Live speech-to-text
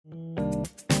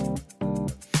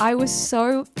I was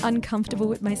so uncomfortable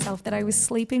with myself that I was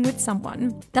sleeping with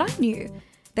someone that I knew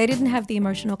they didn't have the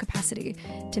emotional capacity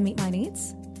to meet my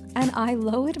needs. And I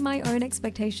lowered my own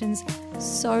expectations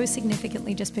so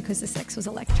significantly just because the sex was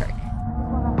electric.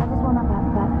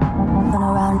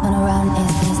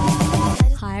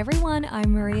 Hi everyone,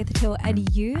 I'm Maria Thattil and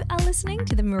you are listening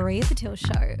to The Maria Thattil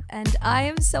Show. And I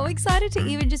am so excited to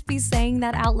even just be saying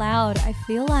that out loud. I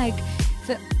feel like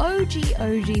for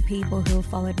OG people who have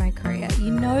followed my career,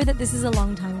 you know that this is a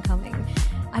long time coming.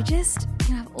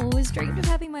 I've always dreamed of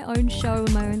having my own show,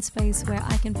 my own space where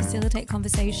I can facilitate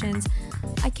conversations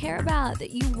I care about, that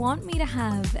you want me to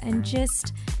have, and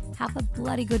just have a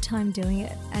bloody good time doing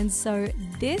it. And so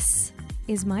this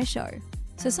is my show.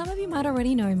 So some of you might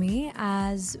already know me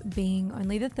as being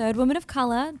only the third woman of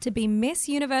colour to be Miss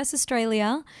Universe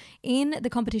Australia in the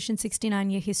competition's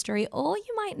 69-year history, or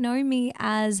you might know me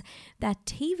as that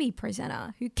TV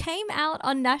presenter who came out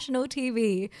on national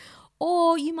TV.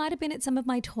 Or you might have been at some of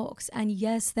my talks, and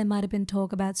yes, there might have been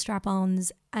talk about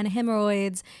strap-ons and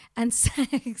hemorrhoids and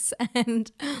sex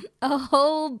and a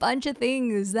whole bunch of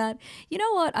things that, you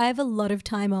know what, I have a lot of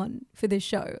time on for this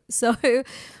show. So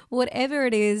whatever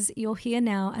it is, you're here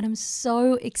now, and I'm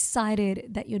so excited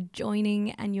that you're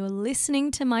joining and you're listening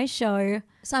to my show.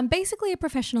 So I'm basically a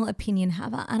professional opinion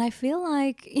haver, and I feel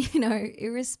like,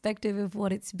 irrespective of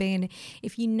what it's been,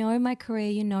 if you know my career,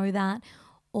 you know that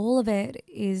all of it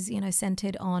is,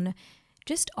 centered on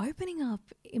just opening up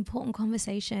important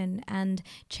conversation and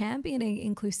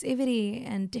championing inclusivity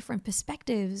and different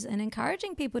perspectives and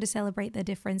encouraging people to celebrate their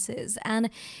differences. And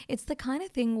it's the kind of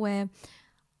thing where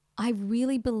I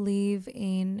really believe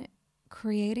in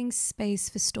creating space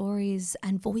for stories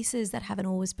and voices that haven't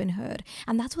always been heard.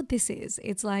 And that's what this is.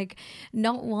 It's like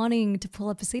not wanting to pull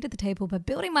up a seat at the table, but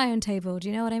building my own table. Do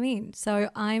you know what I mean? So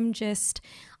I'm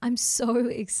so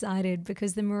excited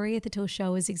because the Maria Thattil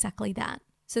Show is exactly that.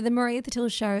 So the Maria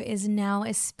Thattil Show is now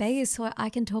a space where I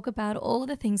can talk about all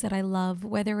the things that I love,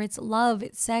 whether it's love,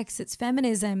 it's sex, it's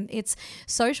feminism, it's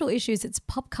social issues, it's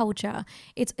pop culture.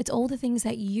 It's all the things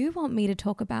that you want me to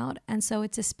talk about. And so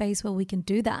it's a space where we can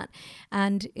do that.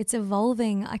 And it's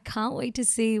evolving. I can't wait to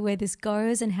see where this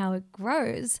goes and how it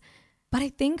grows. But I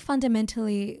think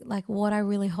fundamentally, like what I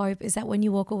really hope is that when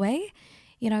you walk away,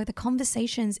 the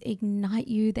conversations ignite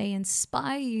you, they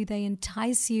inspire you, they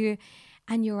entice you,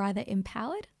 and you're either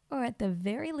empowered or at the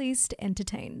very least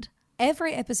entertained.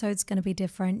 Every episode's going to be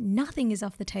different. Nothing is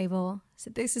off the table.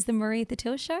 So this is the Maria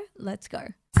Thattil Show. Let's go.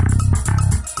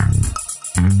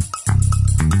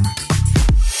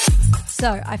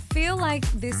 So I feel like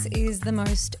this is the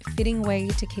most fitting way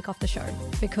to kick off the show,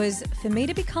 because for me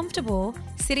to be comfortable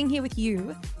sitting here with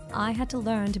you, I had to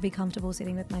learn to be comfortable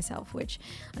sitting with myself, which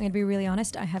I'm going to be really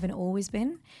honest, I haven't always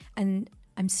been, and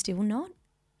I'm still not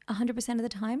 100% of the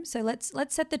time. So let's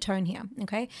set the tone here,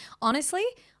 okay? Honestly,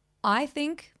 I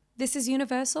think this is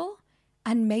universal,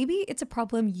 and maybe it's a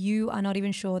problem you are not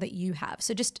even sure that you have.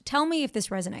 So just tell me if this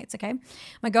resonates, okay?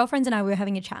 My girlfriends and I were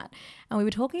having a chat, and we were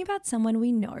talking about someone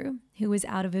we know who was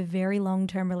out of a very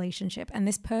long-term relationship, and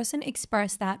this person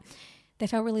expressed that they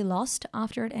felt really lost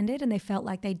after it ended, and they felt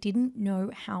like they didn't know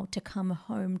how to come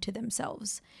home to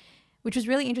themselves, which was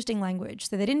really interesting language.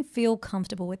 So they didn't feel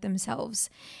comfortable with themselves.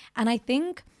 And I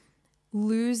think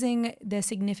losing their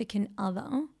significant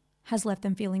other has left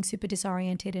them feeling super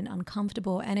disoriented and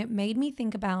uncomfortable. And it made me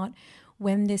think about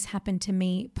when this happened to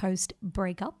me post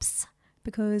breakups,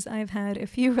 because I've had a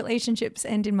few relationships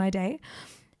end in my day.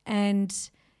 And,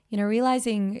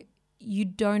 realizing you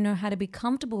don't know how to be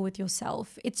comfortable with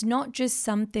yourself. It's not just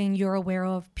something you're aware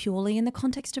of purely in the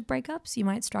context of breakups. You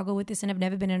might struggle with this and have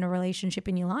never been in a relationship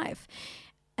in your life.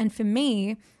 And for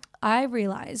me, I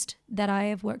realized that I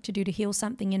have work to do to heal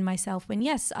something in myself when,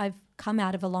 yes, I've come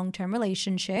out of a long-term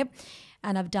relationship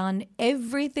and I've done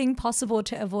everything possible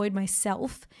to avoid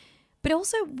myself. But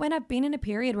also when I've been in a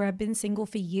period where I've been single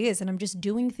for years and I'm just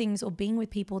doing things or being with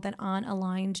people that aren't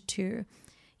aligned to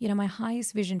my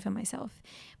highest vision for myself,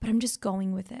 but I'm just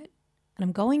going with it. And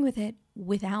I'm going with it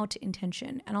without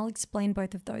intention. And I'll explain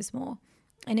both of those more.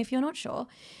 And if you're not sure,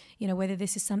 whether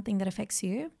this is something that affects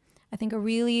you, I think a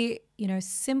really,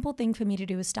 simple thing for me to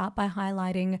do is start by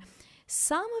highlighting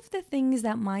some of the things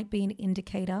that might be an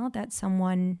indicator that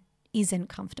someone isn't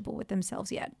comfortable with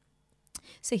themselves yet.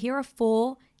 So here are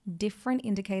 4 different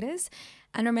indicators.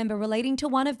 And remember, relating to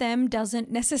one of them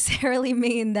doesn't necessarily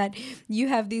mean that you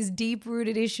have these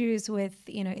deep-rooted issues with,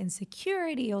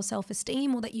 insecurity or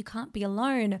self-esteem, or that you can't be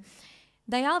alone.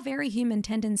 They are very human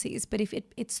tendencies, but if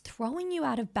it's throwing you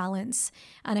out of balance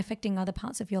and affecting other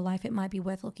parts of your life, it might be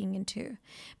worth looking into.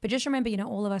 But just remember,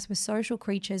 all of us, we're social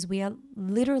creatures. We are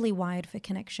literally wired for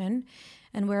connection,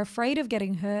 and we're afraid of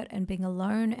getting hurt and being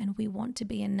alone, and we want to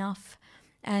be enough.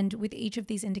 And with each of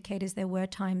these indicators, there were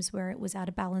times where it was out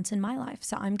of balance in my life.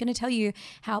 So I'm going to tell you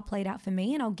how it played out for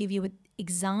me, and I'll give you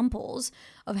examples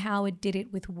of how it did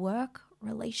it with work,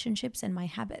 relationships, and my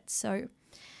habits. So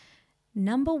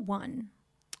number one,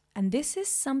 and this is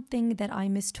something that I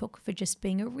mistook for just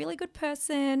being a really good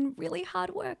person, really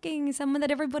hardworking, someone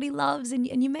that everybody loves and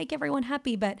you make everyone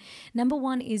happy. But number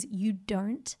one is you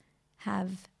don't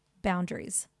have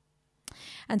boundaries.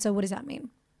 And so what does that mean?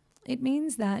 It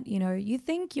means that, you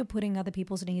think you're putting other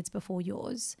people's needs before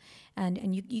yours,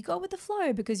 and you go with the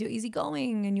flow because you're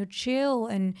easygoing and you're chill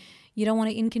and you don't want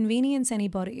to inconvenience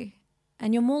anybody,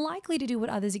 and you're more likely to do what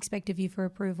others expect of you for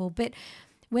approval. But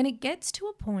when it gets to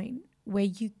a point where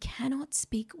you cannot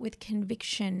speak with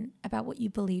conviction about what you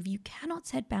believe, you cannot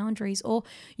set boundaries, or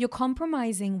you're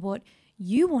compromising what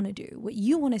you want to do, what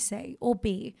you want to say or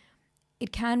be,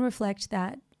 it can reflect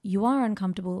that you are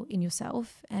uncomfortable in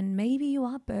yourself, and maybe you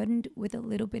are burdened with a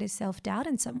little bit of self-doubt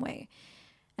in some way.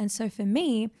 And so for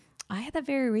me, I had that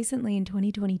very recently in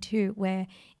 2022, where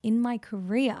in my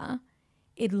career,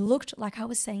 it looked like I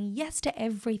was saying yes to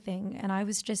everything. And I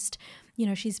was just,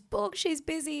 she's booked, she's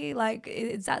busy, like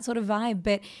it's that sort of vibe.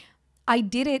 But I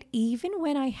did it even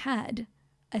when I had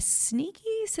a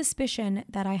sneaky suspicion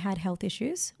that I had health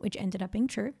issues, which ended up being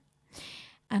true.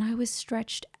 And I was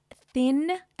stretched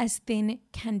thin as thin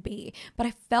can be. But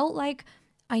I felt like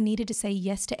I needed to say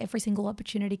yes to every single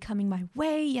opportunity coming my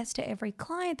way, yes to every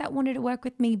client that wanted to work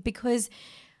with me, because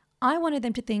I wanted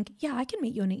them to think, yeah, I can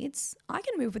meet your needs. I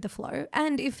can move with the flow.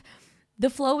 And if the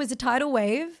flow is a tidal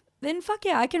wave, then fuck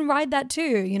yeah, I can ride that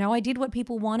too. I did what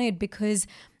people wanted because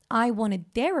I wanted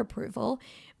their approval,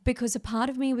 because a part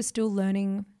of me was still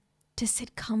learning to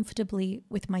sit comfortably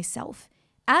with myself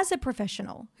as a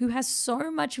professional who has so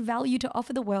much value to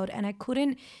offer the world. And I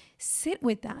couldn't sit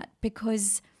with that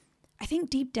because I think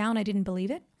deep down I didn't believe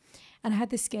it. And I had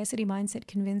this scarcity mindset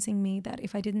convincing me that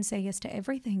if I didn't say yes to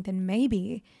everything, then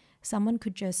maybe someone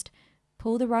could just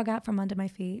pull the rug out from under my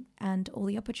feet and all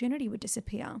the opportunity would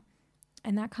disappear.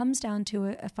 And that comes down to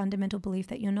a fundamental belief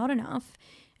that you're not enough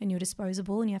and you're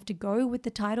disposable, and you have to go with the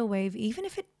tidal wave, even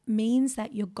if it means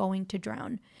that you're going to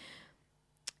drown.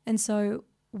 And so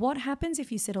what happens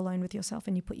if you sit alone with yourself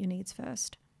and you put your needs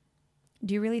first?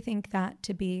 Do you really think that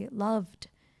to be loved,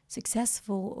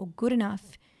 successful, or good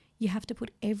enough, you have to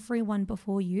put everyone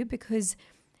before you? Because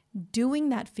doing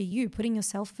that for you, putting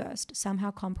yourself first, somehow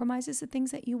compromises the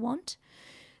things that you want.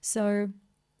 So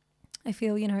I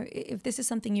feel, if this is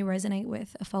something you resonate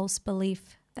with, a false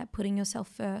belief that putting yourself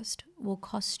first will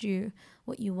cost you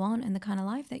what you want and the kind of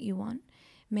life that you want,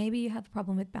 maybe you have a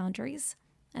problem with boundaries.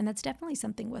 And that's definitely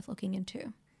something worth looking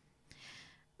into.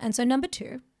 And so number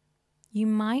two, you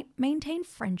might maintain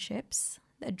friendships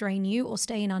that drain you or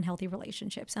stay in unhealthy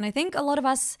relationships. And I think a lot of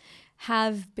us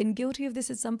have been guilty of this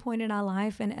at some point in our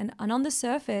life. And on the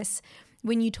surface,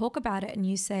 when you talk about it and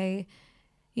you say,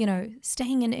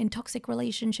 staying in toxic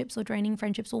relationships or draining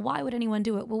friendships, well, why would anyone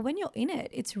do it? Well, when you're in it,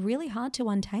 it's really hard to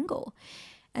untangle.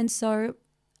 And so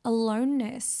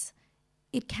aloneness,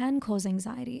 it can cause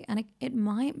anxiety and it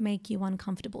might make you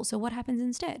uncomfortable. So what happens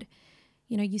instead?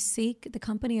 You seek the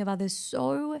company of others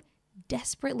so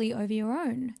desperately over your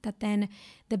own that then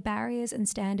the barriers and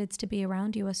standards to be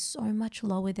around you are so much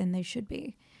lower than they should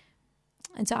be.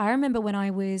 And so I remember when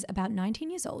I was about 19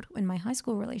 years old, when my high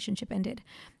school relationship ended.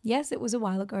 Yes, it was a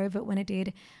while ago, but when it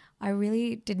did, I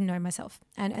really didn't know myself.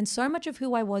 And so much of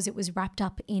who I was, it was wrapped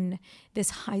up in this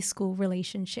high school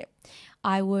relationship.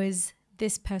 I was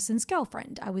this person's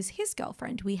girlfriend. I was his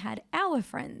girlfriend. We had our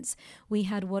friends. We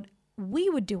had what we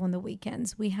would do on the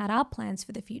weekends. We had our plans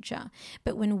for the future.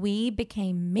 But when we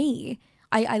became me,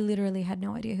 I literally had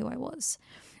no idea who I was.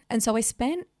 And so I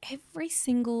spent every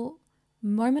single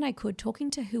moment I could talking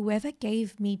to whoever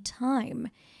gave me time,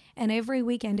 and every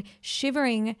weekend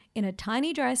shivering in a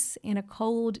tiny dress in a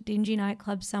cold, dingy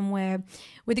nightclub somewhere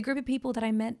with a group of people that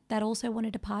I met that also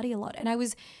wanted to party a lot. And I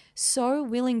was so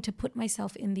willing to put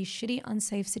myself in these shitty,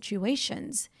 unsafe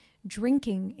situations,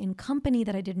 drinking in company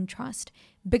that I didn't trust,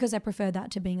 because I preferred that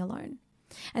to being alone.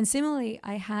 And similarly,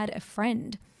 I had a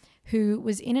friend who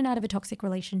was in and out of a toxic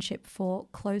relationship for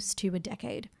close to a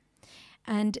decade.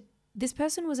 And this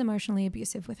person was emotionally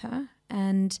abusive with her.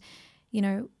 And,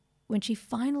 when she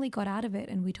finally got out of it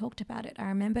and we talked about it, I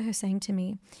remember her saying to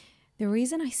me, the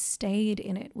reason I stayed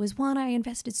in it was, one, I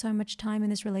invested so much time in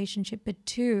this relationship, but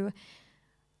two,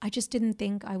 I just didn't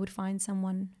think I would find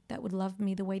someone that would love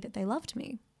me the way that they loved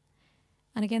me.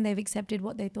 And again, they've accepted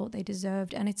what they thought they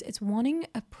deserved. And it's wanting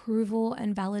approval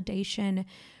and validation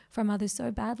from others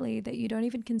so badly that you don't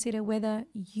even consider whether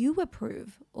you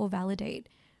approve or validate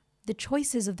the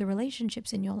choices of the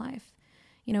relationships in your life.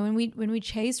 You know, when we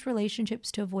chase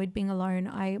relationships to avoid being alone,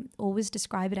 I always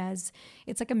describe it as,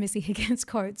 it's like a Missy Higgins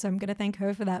quote, so I'm going to thank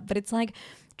her for that. But it's like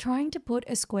trying to put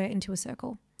a square into a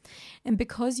circle. And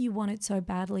because you want it so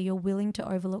badly, you're willing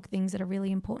to overlook things that are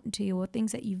really important to you or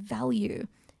things that you value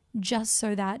just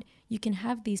so that you can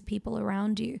have these people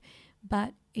around you.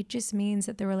 But it just means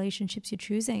that the relationships you're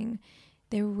choosing,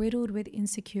 they're riddled with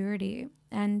insecurity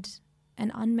and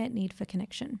an unmet need for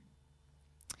connection.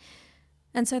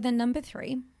 And so then number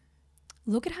 3,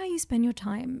 look at how you spend your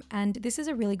time. And this is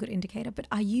a really good indicator, but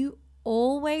are you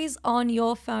always on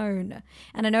your phone?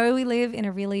 And I know we live in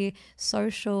a really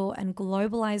social and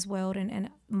globalized world, and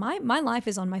my life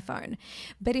is on my phone.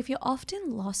 But if you're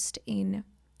often lost in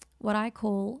what I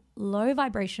call low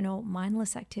vibrational,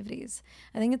 mindless activities,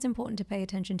 I think it's important to pay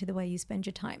attention to the way you spend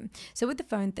your time. So with the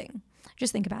phone thing,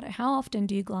 just think about it. How often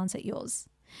do you glance at yours?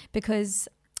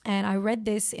 And I read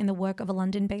this in the work of a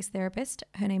London-based therapist.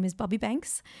 Her name is Bobby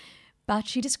Banks. But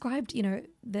she described,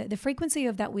 the frequency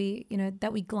of that we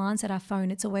glance at our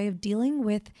phone. It's a way of dealing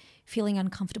with feeling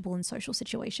uncomfortable in social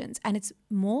situations. And it's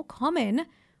more common,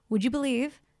 would you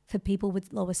believe, for people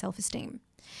with lower self-esteem.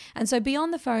 And so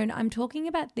beyond the phone, I'm talking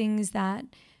about things that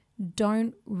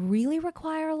don't really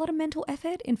require a lot of mental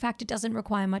effort. In fact, it doesn't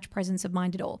require much presence of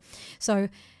mind at all. So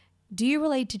do you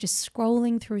relate to just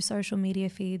scrolling through social media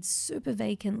feeds super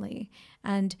vacantly,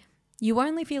 and you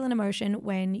only feel an emotion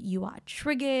when you are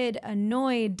triggered,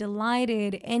 annoyed,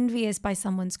 delighted, envious by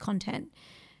someone's content?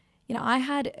 I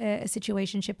had a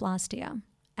situationship last year,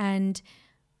 and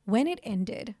when it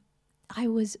ended, I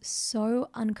was so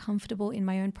uncomfortable in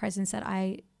my own presence that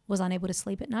I was unable to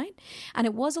sleep at night. And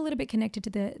it was a little bit connected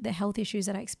to the health issues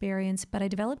that I experienced, but I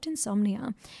developed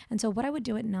insomnia. And so what I would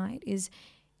do at night is,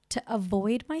 to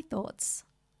avoid my thoughts,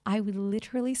 I would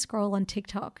literally scroll on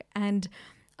TikTok, and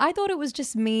I thought it was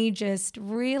just me just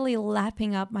really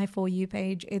lapping up my For You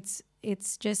page. It's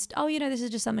just, this is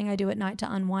just something I do at night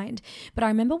to unwind. But I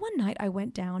remember one night I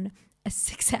went down a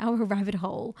 6-hour rabbit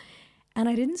hole, and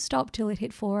I didn't stop till it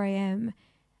hit 4 a.m.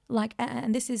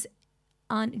 And this is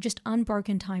just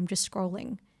unbroken time, just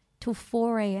scrolling till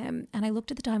 4 a.m. And I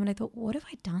looked at the time and I thought, what have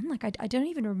I done? I don't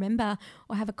even remember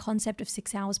or have a concept of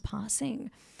 6 hours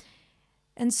passing.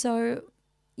 And so,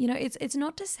 it's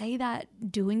not to say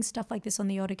that doing stuff like this on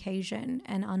the odd occasion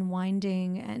and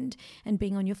unwinding and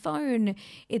being on your phone,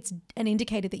 it's an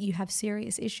indicator that you have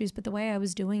serious issues. But the way I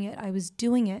was doing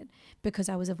it because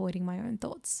I was avoiding my own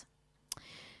thoughts.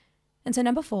 And so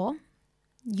number 4,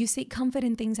 you seek comfort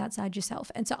in things outside yourself.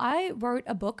 And so I wrote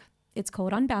a book. It's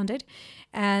called Unbounded,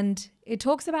 and it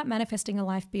talks about manifesting a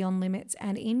life beyond limits.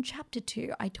 And in chapter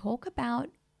 2, I talk about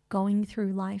going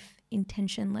through life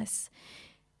intentionless.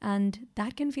 And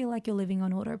that can feel like you're living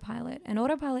on autopilot. And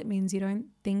autopilot means you don't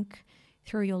think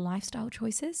through your lifestyle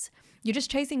choices. You're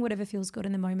just chasing whatever feels good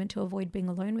in the moment to avoid being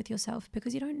alone with yourself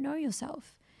because you don't know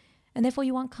yourself. And therefore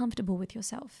you aren't comfortable with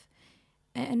yourself.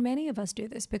 And many of us do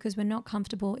this because we're not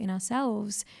comfortable in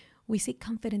ourselves. We seek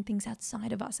comfort in things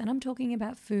outside of us. And I'm talking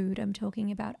about food. I'm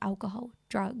talking about alcohol,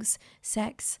 drugs,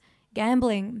 sex,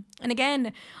 gambling. And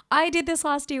again, I did this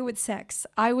last year with sex.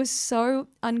 I was so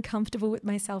uncomfortable with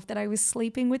myself that I was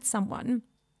sleeping with someone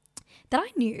that I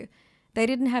knew they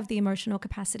didn't have the emotional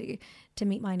capacity to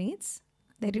meet my needs.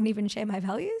 They didn't even share my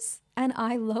values. And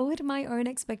I lowered my own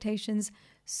expectations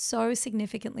so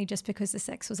significantly just because the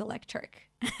sex was electric.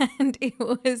 And it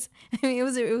was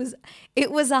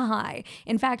a high.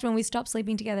 In fact, when we stopped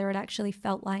sleeping together, it actually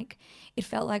felt like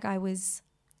I was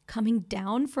coming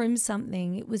down from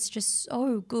something. It was just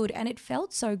so good, and it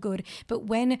felt so good. But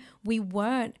when we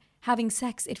weren't having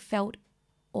sex, it felt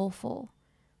awful.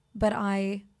 But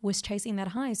I was chasing that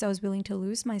high, so I was willing to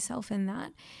lose myself in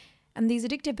that. And these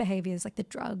addictive behaviors like the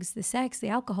drugs, the sex, the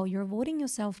alcohol, you're avoiding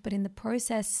yourself, but in the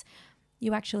process,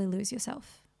 you actually lose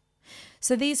yourself.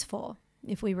 So these 4,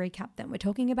 if we recap them, we're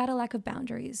talking about a lack of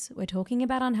boundaries. We're talking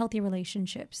about unhealthy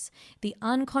relationships, the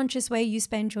unconscious way you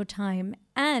spend your time,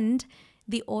 and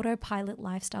the autopilot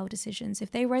lifestyle decisions.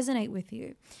 If they resonate with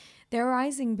you, they're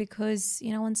arising because,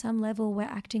 on some level, we're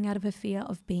acting out of a fear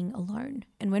of being alone.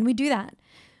 And when we do that,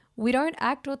 we don't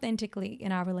act authentically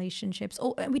in our relationships,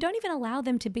 or we don't even allow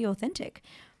them to be authentic.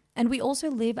 And we also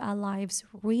live our lives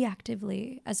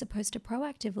reactively as opposed to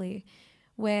proactively,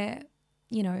 where,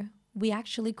 we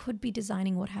actually could be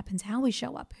designing what happens, how we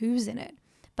show up, who's in it.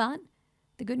 But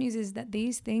The good news is that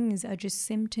these things are just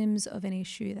symptoms of an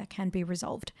issue that can be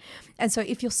resolved. And so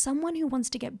if you're someone who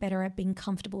wants to get better at being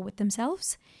comfortable with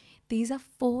themselves, these are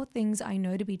 4 things I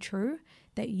know to be true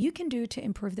that you can do to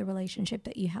improve the relationship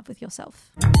that you have with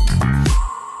yourself.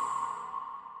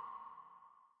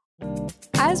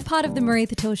 As part of the Maria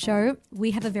Thattil Show,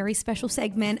 we have a very special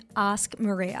segment, Ask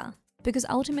Maria. Because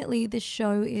ultimately this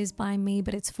show is by me,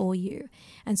 but it's for you.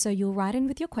 And so you'll write in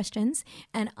with your questions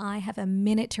and I have a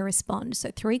minute to respond. So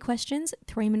 3 questions,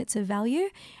 3 minutes of value.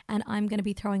 And I'm going to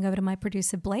be throwing over to my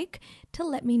producer, Blake, to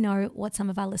let me know what some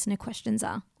of our listener questions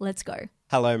are. Let's go.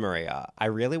 Hello, Maria. I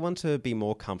really want to be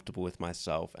more comfortable with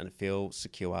myself and feel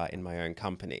secure in my own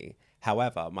company.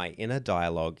 However, my inner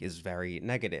dialogue is very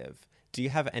negative. Do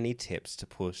you have any tips to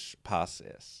push past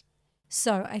this?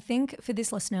 So I think for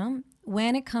this listener,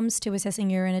 when it comes to assessing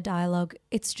your inner dialogue,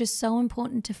 it's just so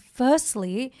important to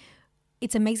firstly,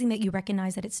 it's amazing that you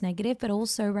recognize that it's negative, but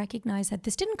also recognize that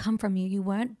this didn't come from you. You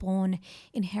weren't born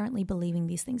inherently believing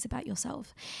these things about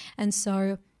yourself. And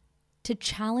so to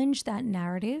challenge that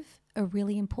narrative, a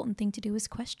really important thing to do is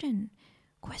question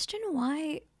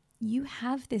why you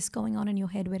have this going on in your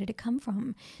head. Where did it come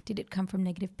from? Did it come from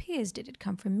negative peers? Did it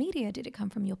come from media? Did it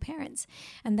come from your parents?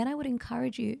 And then I would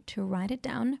encourage you to write it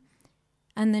down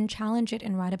and then challenge it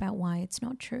and write about why it's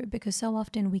not true. Because so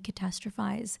often we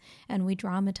catastrophize and we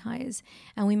dramatize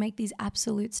and we make these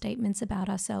absolute statements about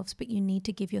ourselves, but you need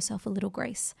to give yourself a little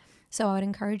grace. So I would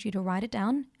encourage you to write it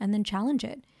down and then challenge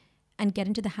it and get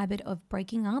into the habit of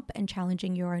breaking up and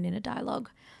challenging your own inner dialogue.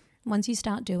 Once you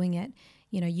start doing it,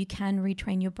 you can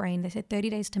retrain your brain. They said 30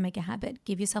 days to make a habit.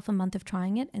 Give yourself a month of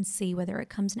trying it and see whether it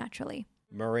comes naturally.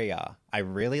 Maria, I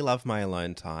really love my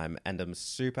alone time and am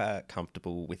super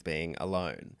comfortable with being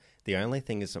alone. The only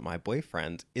thing is that my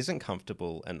boyfriend isn't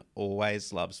comfortable and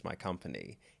always loves my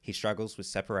company. He struggles with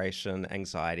separation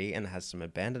anxiety and has some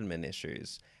abandonment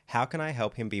issues. How can I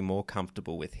help him be more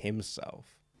comfortable with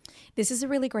himself? This is a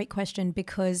really great question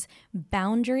because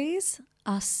boundaries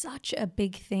are such a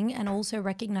big thing, and also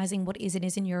recognizing what is and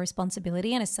isn't your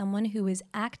responsibility. And as someone who is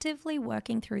actively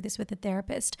working through this with a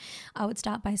therapist, I would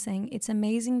start by saying it's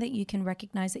amazing that you can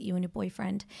recognize that you and your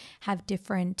boyfriend have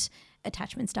different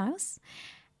attachment styles.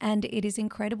 And it is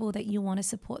incredible that you want to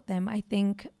support them. I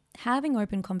think having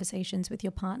open conversations with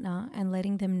your partner and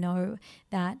letting them know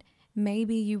that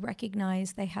maybe you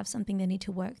recognize they have something they need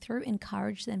to work through,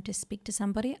 encourage them to speak to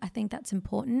somebody. I think that's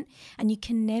important. And you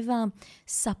can never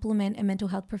supplement a mental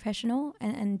health professional.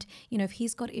 And if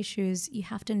he's got issues, you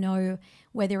have to know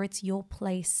whether it's your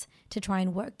place to try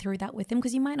and work through that with him,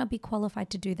 because you might not be qualified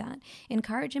to do that.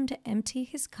 Encourage him to empty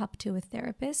his cup to a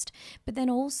therapist, but then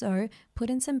also put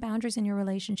in some boundaries in your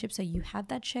relationship so you have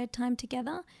that shared time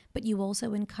together, but you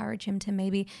also encourage him to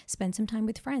maybe spend some time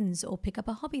with friends or pick up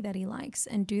a hobby that he likes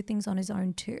and do things on his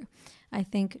own too. I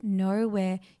think know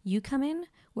where you come in,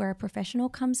 where a professional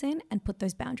comes in, and put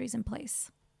those boundaries in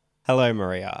place. Hello,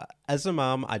 Maria. As a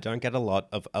mum, I don't get a lot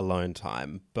of alone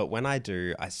time, but when I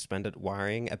do, I spend it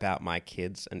worrying about my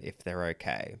kids and if they're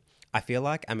okay. I feel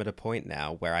like I'm at a point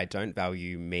now where I don't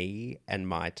value me and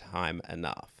my time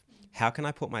enough. How can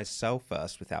I put myself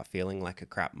first without feeling like a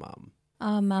crap mum?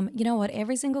 You know what?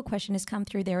 Every single question has come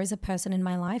through. There is a person in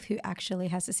my life who actually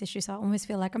has this issue, so I almost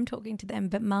feel like I'm talking to them.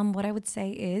 But Mum, what I would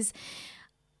say is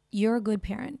you're a good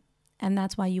parent. And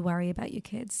that's why you worry about your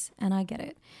kids. And I get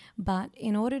it. But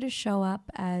in order to show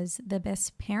up as the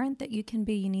best parent that you can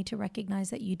be, you need to recognize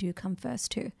that you do come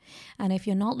first too. And if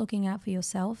you're not looking out for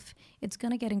yourself, it's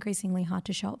going to get increasingly hard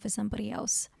to show up for somebody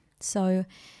else. So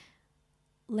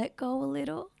let go a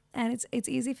little. And it's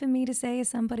easy for me to say as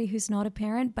somebody who's not a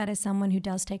parent, but as someone who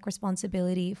does take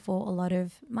responsibility for a lot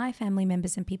of my family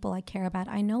members and people I care about,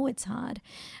 I know it's hard.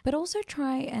 But also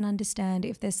try and understand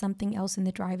if there's something else in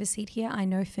the driver's seat here. I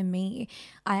know for me,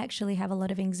 I actually have a lot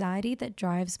of anxiety that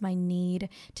drives my need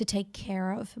to take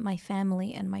care of my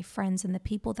family and my friends and the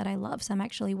people that I love. So I'm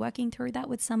actually working through that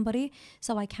with somebody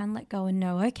so I can let go and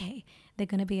know, okay, they're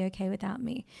going to be okay without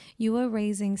me. You are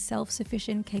raising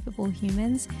self-sufficient, capable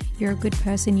humans. You're a good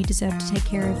person. You deserve to take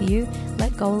care of you.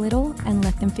 Let go a little and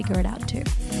let them figure it out too.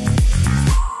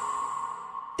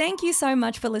 Thank you so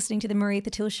much for listening to the Maria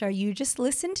Thattil Show. You just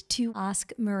listened to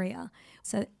Ask Maria.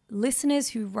 So listeners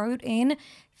who wrote in,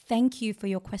 thank you for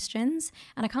your questions.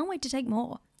 And I can't wait to take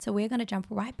more. So we're going to jump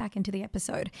right back into the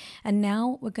episode. And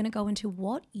now we're going to go into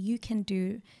what you can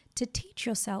do to teach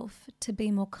yourself to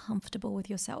be more comfortable with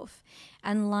yourself.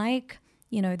 And like,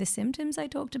 the symptoms I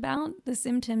talked about, the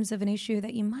symptoms of an issue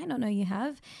that you might not know you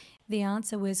have, the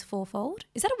answer was fourfold.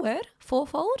 Is that a word?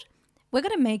 Fourfold? We're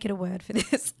going to make it a word for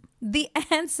this. The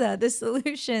answer, the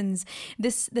solutions,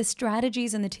 the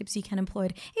strategies and the tips you can employ,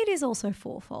 it is also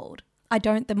fourfold.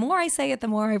 The more I say it, the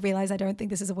more I realize I don't think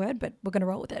this is a word, but we're going to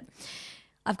roll with it.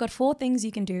 I've got 4 things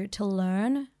you can do to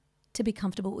learn to be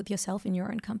comfortable with yourself in your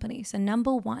own company. So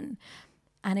number 1,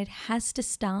 and it has to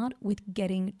start with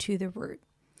getting to the root.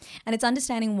 And it's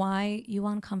understanding why you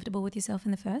aren't comfortable with yourself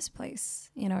in the first place.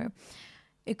 You know,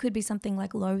 it could be something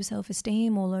like low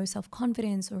self-esteem or low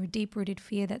self-confidence or a deep-rooted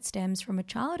fear that stems from a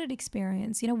childhood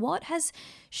experience. You know, what has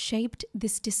shaped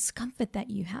this discomfort that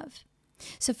you have?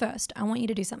 So first, I want you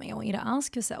to do something. I want you to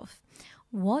ask yourself,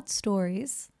 what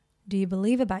stories do you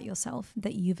believe about yourself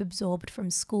that you've absorbed from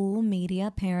school,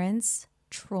 media, parents,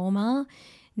 trauma,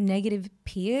 negative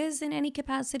peers in any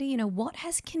capacity? You know, what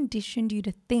has conditioned you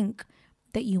to think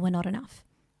that you are not enough?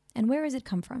 And where has it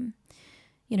come from?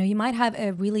 You know, you might have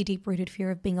a really deep-rooted fear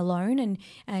of being alone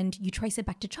and you trace it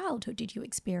back to childhood. Did you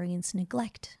experience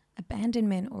neglect,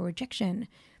 abandonment, or rejection?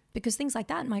 Because things like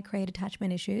that might create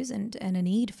attachment issues and a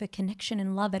need for connection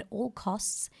and love at all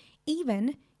costs,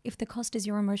 even if the cost is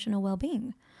your emotional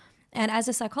well-being. And as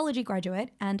a psychology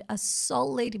graduate and a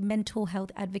solid mental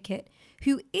health advocate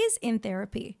who is in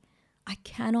therapy, I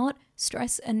cannot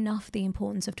stress enough the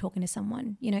importance of talking to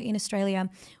someone. You know, in Australia,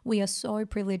 we are so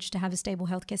privileged to have a stable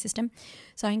healthcare system.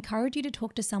 So I encourage you to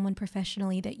talk to someone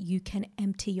professionally that you can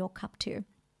empty your cup to.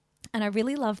 And I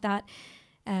really love that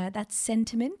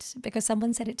sentiment because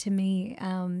someone said it to me,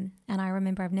 and I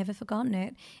remember, I've never forgotten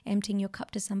it, emptying your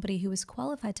cup to somebody who is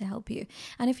qualified to help you.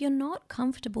 And if you're not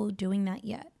comfortable doing that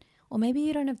yet, or maybe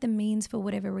you don't have the means for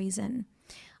whatever reason,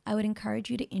 I would encourage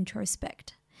you to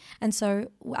introspect. And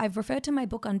so I've referred to my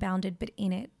book Unbounded, but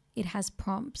in it has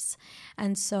prompts.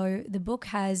 And so the book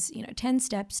has, 10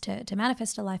 steps to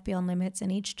manifest a life beyond limits,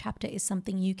 and each chapter is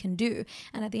something you can do.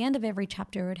 And at the end of every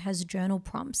chapter, it has journal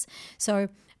prompts. So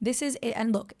this is it.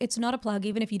 And look, it's not a plug.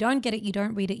 Even if you don't get it, you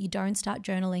don't read it, you don't start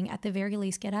journaling, at the very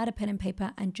least, get out a pen and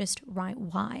paper and just write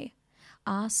why.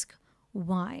 Ask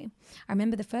why. I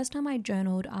remember the first time I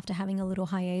journaled after having a little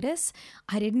hiatus,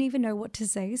 I didn't even know what to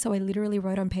say. So I literally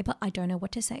wrote on paper, I don't know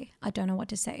what to say. I don't know what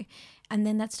to say. And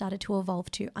then that started to evolve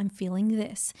to, I'm feeling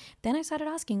this. Then I started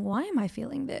asking, why am I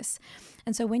feeling this?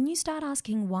 And so when you start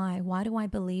asking why do I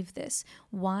believe this?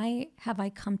 Why have I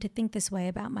come to think this way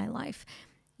about my life?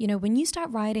 When you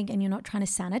start writing and you're not trying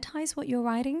to sanitize what you're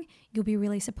writing, you'll be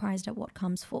really surprised at what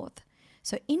comes forth.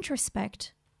 So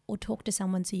introspect or talk to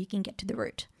someone so you can get to the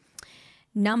root.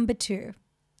 Number 2,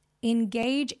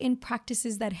 engage in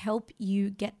practices that help you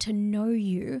get to know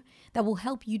you, that will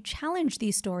help you challenge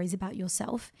these stories about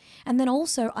yourself, and then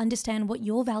also understand what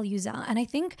your values are. And I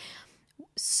think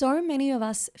so many of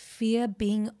us fear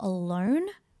being alone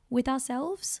with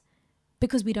ourselves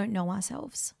because we don't know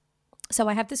ourselves. So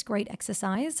I have this great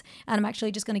exercise, and I'm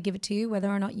actually just going to give it to you whether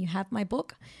or not you have my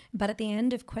book. But at the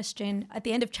end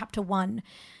of chapter 1,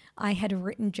 I had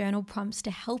written journal prompts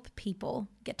to help people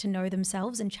get to know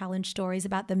themselves and challenge stories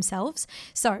about themselves.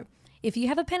 So if you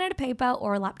have a pen and a paper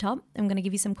or a laptop, I'm going to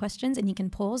give you some questions and you can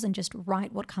pause and just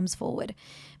write what comes forward.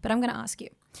 But I'm going to ask you,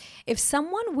 if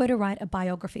someone were to write a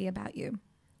biography about you,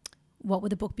 what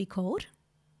would the book be called?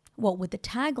 What would the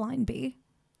tagline be?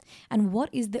 And what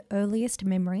is the earliest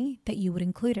memory that you would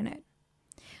include in it?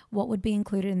 What would be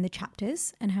included in the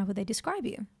chapters and how would they describe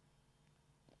you?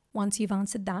 Once you've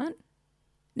answered that,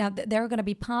 now, there are going to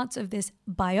be parts of this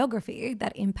biography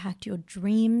that impact your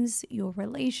dreams, your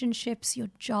relationships, your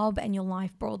job, and your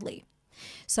life broadly.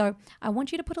 So I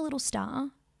want you to put a little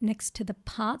star next to the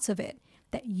parts of it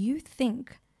that you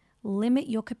think limit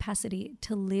your capacity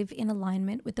to live in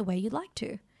alignment with the way you'd like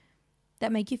to,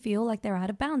 that make you feel like they're out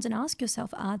of bounds, and ask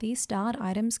yourself, are these starred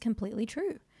items completely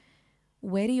true?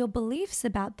 Where do your beliefs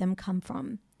about them come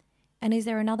from? And is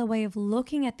there another way of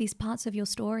looking at these parts of your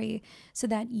story so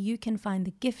that you can find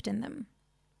the gift in them?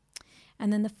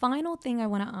 And then the final thing I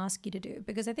want to ask you to do,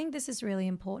 because I think this is really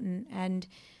important, and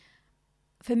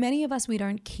for many of us, we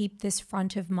don't keep this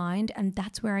front of mind, and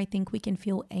that's where I think we can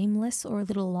feel aimless or a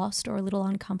little lost or a little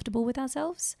uncomfortable with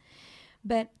ourselves.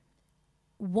 But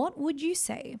what would you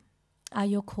say are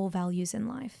your core values in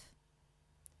life?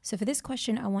 So for this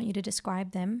question, I want you to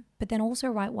describe them, but then also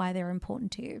write why they're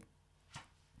important to you.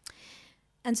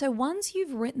 And so once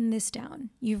you've written this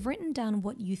down, you've written down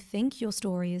what you think your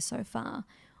story is so far,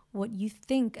 what you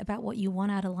think about what you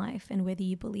want out of life and whether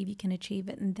you believe you can achieve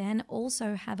it, and then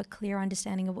also have a clear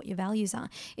understanding of what your values are.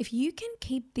 If you can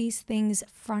keep these things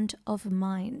front of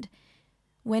mind,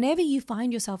 whenever you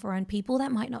find yourself around people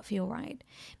that might not feel right,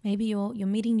 maybe you're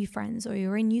meeting new friends, or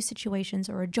you're in new situations,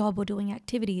 or a job, or doing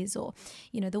activities, or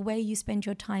the way you spend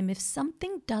your time, if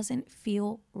something doesn't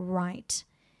feel right,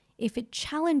 if it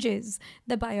challenges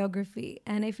the biography,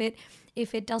 and if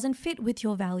it doesn't fit with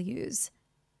your values,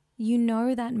 you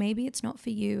know that maybe it's not for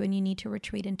you and you need to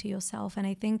retreat into yourself. And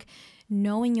I think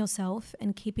knowing yourself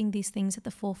and keeping these things at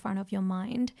the forefront of your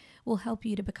mind will help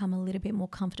you to become a little bit more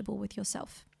comfortable with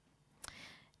yourself.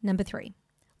 Number 3,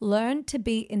 learn to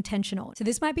be intentional. So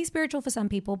this might be spiritual for some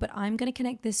people, but I'm going to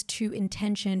connect this to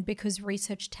intention because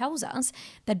research tells us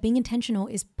that being intentional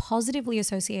is positively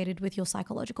associated with your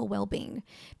psychological well-being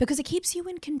because it keeps you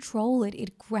in control.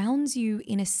 It grounds you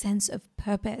in a sense of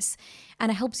purpose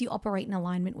and it helps you operate in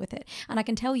alignment with it. And I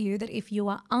can tell you that if you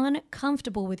are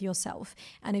uncomfortable with yourself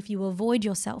and if you avoid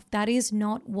yourself, that is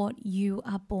not what you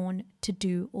are born to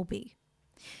do or be.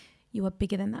 You are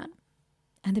bigger than that.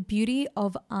 And the beauty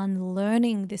of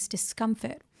unlearning this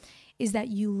discomfort is that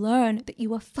you learn that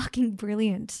you are fucking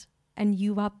brilliant and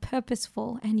you are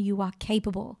purposeful and you are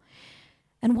capable.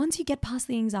 And once you get past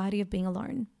the anxiety of being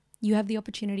alone, you have the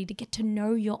opportunity to get to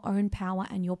know your own power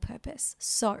and your purpose.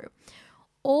 So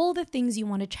all the things you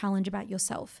want to challenge about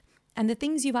yourself and the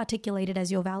things you've articulated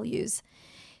as your values,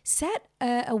 set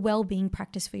a well-being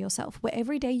practice for yourself where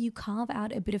every day you carve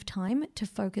out a bit of time to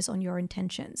focus on your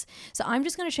intentions. So I'm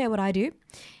just going to share what I do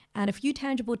and a few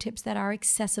tangible tips that are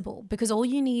accessible because all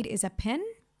you need is a pen,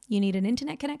 you need an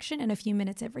internet connection and a few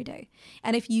minutes every day.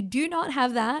 And if you do not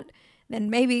have that,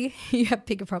 then maybe you have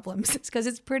bigger problems because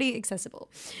it's pretty accessible.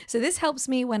 So this helps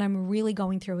me when I'm really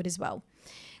going through it as well.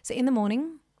 So in the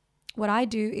morning, what I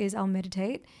do is I'll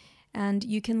meditate. And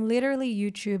you can literally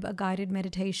YouTube a guided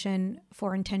meditation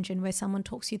for intention where someone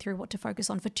talks you through what to focus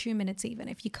on for 2 minutes even.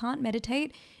 If you can't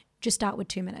meditate, just start with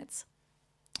 2 minutes.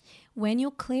 When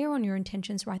you're clear on your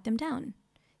intentions, write them down,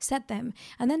 set them,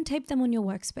 and then tape them on your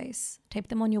workspace, tape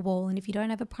them on your wall. And if you don't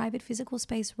have a private physical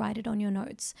space, write it on your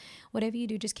notes. Whatever you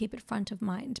do, just keep it front of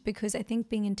mind because I think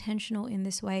being intentional in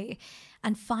this way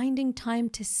and finding time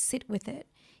to sit with it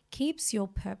keeps your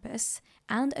purpose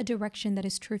and a direction that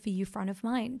is true for you front of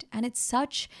mind. And it's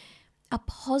such a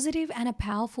positive and a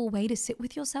powerful way to sit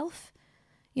with yourself.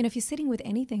 You know, if you're sitting with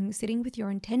anything, sitting with your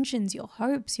intentions, your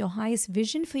hopes, your highest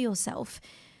vision for yourself,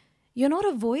 you're not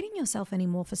avoiding yourself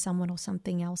anymore for someone or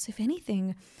something else. If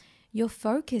anything, your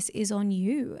focus is on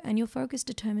you and your focus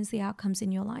determines the outcomes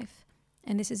in your life.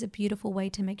 And this is a beautiful way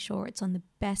to make sure it's on the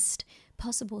best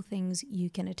possible things you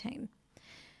can attain.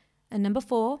 And number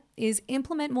 4 is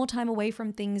implement more time away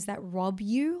from things that rob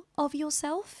you of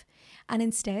yourself and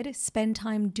instead spend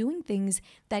time doing things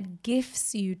that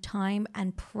gifts you time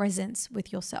and presence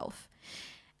with yourself.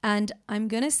 And I'm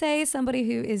going to say somebody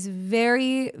who is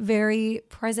very, very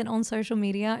present on social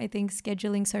media, I think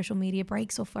scheduling social media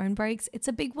breaks or phone breaks, it's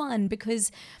a big one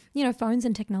because, you know, phones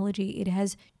and technology, it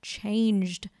has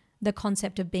changed the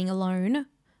concept of being alone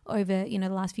over, you know,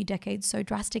 the last few decades so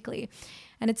drastically.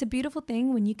 And it's a beautiful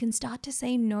thing when you can start to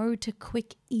say no to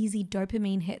quick, easy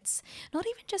dopamine hits, not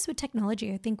even just with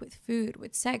technology, I think with food,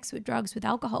 with sex, with drugs, with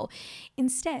alcohol.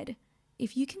 Instead,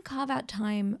 if you can carve out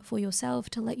time for yourself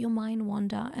to let your mind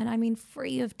wander, and I mean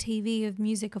free of TV, of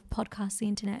music, of podcasts, the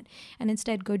internet, and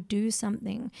instead go do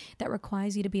something that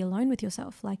requires you to be alone with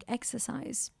yourself, like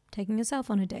exercise, taking yourself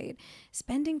on a date,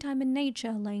 spending time in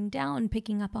nature, laying down,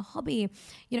 picking up a hobby.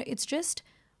 You know, it's just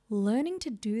learning to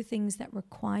do things that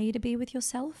require you to be with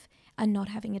yourself and not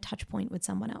having a touch point with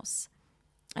someone else.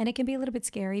 And it can be a little bit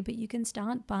scary, but you can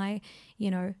start by, you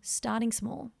know, starting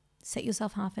small. Set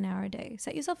yourself half an hour a day,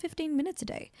 set yourself 15 minutes a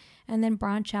day, and then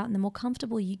branch out. And the more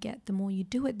comfortable you get, the more you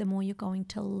do it, the more you're going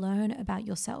to learn about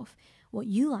yourself, what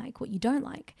you like, what you don't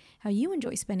like, how you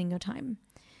enjoy spending your time.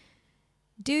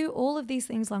 Do all of these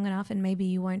things long enough and maybe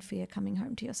you won't fear coming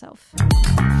home to yourself.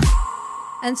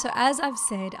 And so as I've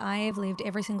said, I have lived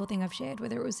every single thing I've shared,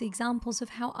 whether it was the examples of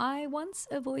how I once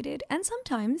avoided and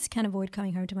sometimes can avoid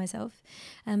coming home to myself,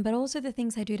 but also the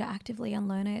things I do to actively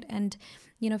unlearn it. And,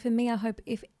 you know, for me, I hope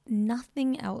if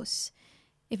nothing else,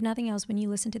 when you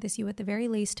listen to this, you at the very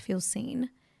least feel seen,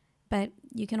 but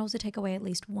you can also take away at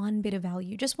least one bit of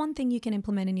value, just one thing you can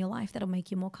implement in your life that'll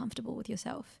make you more comfortable with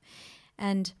yourself.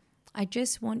 And I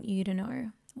just want you to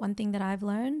know, one thing that I've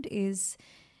learned is,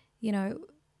 you know,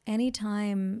 any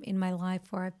time in my life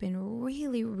where I've been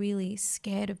really, really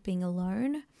scared of being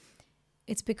alone,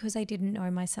 it's because I didn't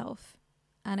know myself.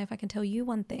 And if I can tell you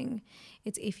one thing,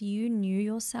 it's if you knew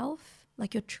yourself,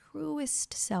 like your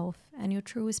truest self and your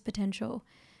truest potential,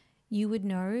 you would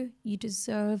know you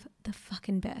deserve the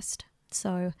fucking best.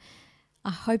 So I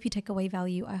hope you take away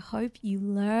value. I hope you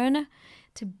learn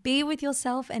to be with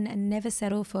yourself and never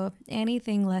settle for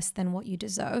anything less than what you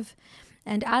deserve.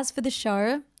 And as for the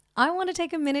show, I want to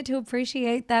take a minute to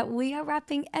appreciate that we are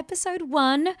wrapping episode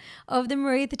 1 of the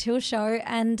Maria the Till Show,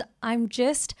 and I'm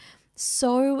just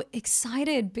so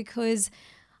excited because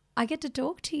I get to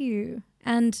talk to you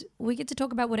and we get to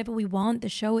talk about whatever we want. The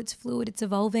show, it's fluid, it's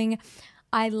evolving.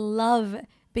 I love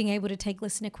being able to take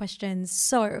listener questions.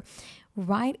 So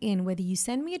write in, whether you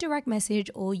send me a direct message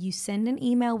or you send an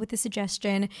email with a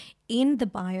suggestion in the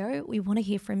bio. We want to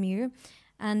hear from you,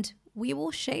 and we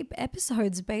will shape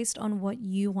episodes based on what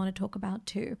you want to talk about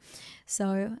too.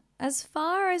 So as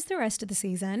far as the rest of the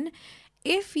season,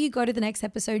 if you go to the next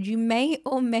episode, you may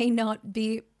or may not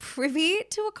be privy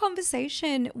to a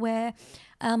conversation where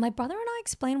my brother and I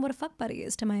explain what a fuck buddy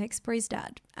is to my ex-boy's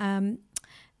dad.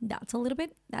 That's a little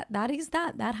bit,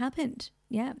 that happened.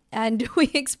 Yeah. And we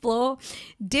explore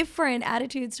different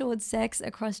attitudes towards sex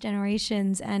across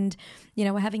generations. And,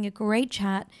 we're having a great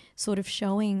chat sort of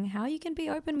showing how you can be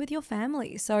open with your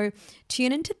family. So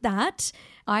tune into that.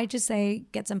 I just say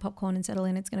get some popcorn and settle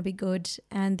in. It's going to be good.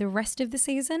 And the rest of the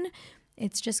season,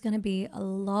 it's just going to be a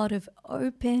lot of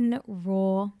open,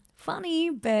 raw, funny,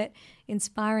 but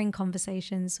inspiring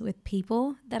conversations with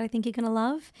people that I think you're going to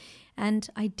love and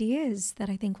ideas that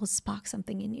I think will spark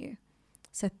something in you.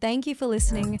 So thank you for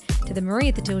listening to the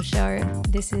Maria the Till Show.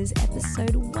 This is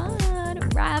episode 1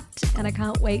 wrapped, and I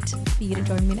can't wait for you to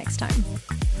join me next time.